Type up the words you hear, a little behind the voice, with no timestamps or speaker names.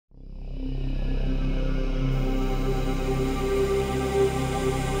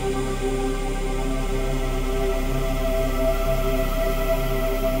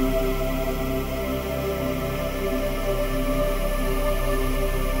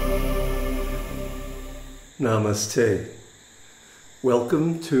Namaste.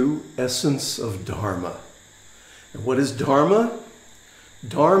 Welcome to Essence of Dharma. And what is Dharma?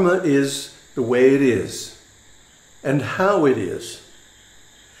 Dharma is the way it is and how it is.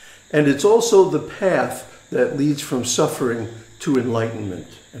 And it's also the path that leads from suffering to enlightenment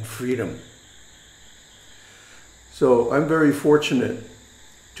and freedom. So I'm very fortunate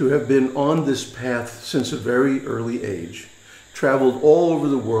to have been on this path since a very early age, traveled all over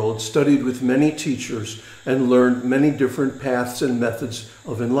the world, studied with many teachers, and learned many different paths and methods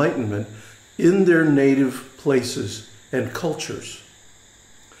of enlightenment in their native places and cultures.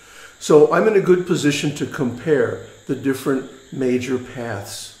 So I'm in a good position to compare the different major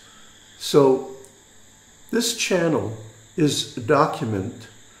paths. So this channel is a document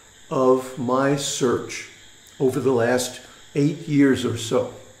of my search over the last 8 years or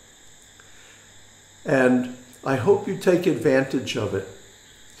so. And I hope you take advantage of it,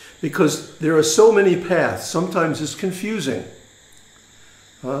 because there are so many paths. Sometimes it's confusing.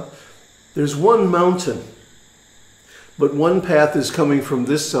 There's one mountain, but one path is coming from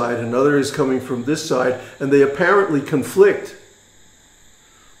this side, another is coming from this side, and they apparently conflict,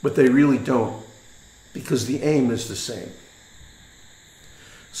 but they really don't, because the aim is the same.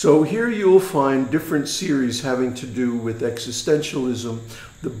 So here you will find different series having to do with existentialism,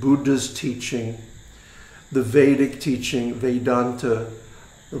 the Buddha's teaching, the Vedic teaching, Vedanta,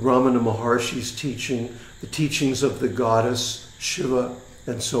 the Ramana Maharshi's teaching, the teachings of the goddess, Shiva,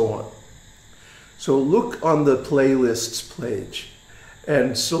 and so on. So look on the playlists page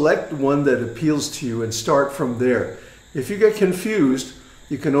and select one that appeals to you and start from there. If you get confused,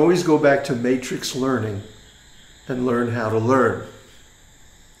 you can always go back to matrix learning and learn how to learn.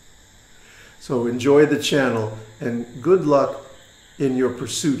 So enjoy the channel and good luck in your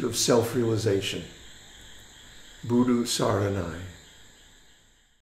pursuit of self-realization. Buddhu Saranai.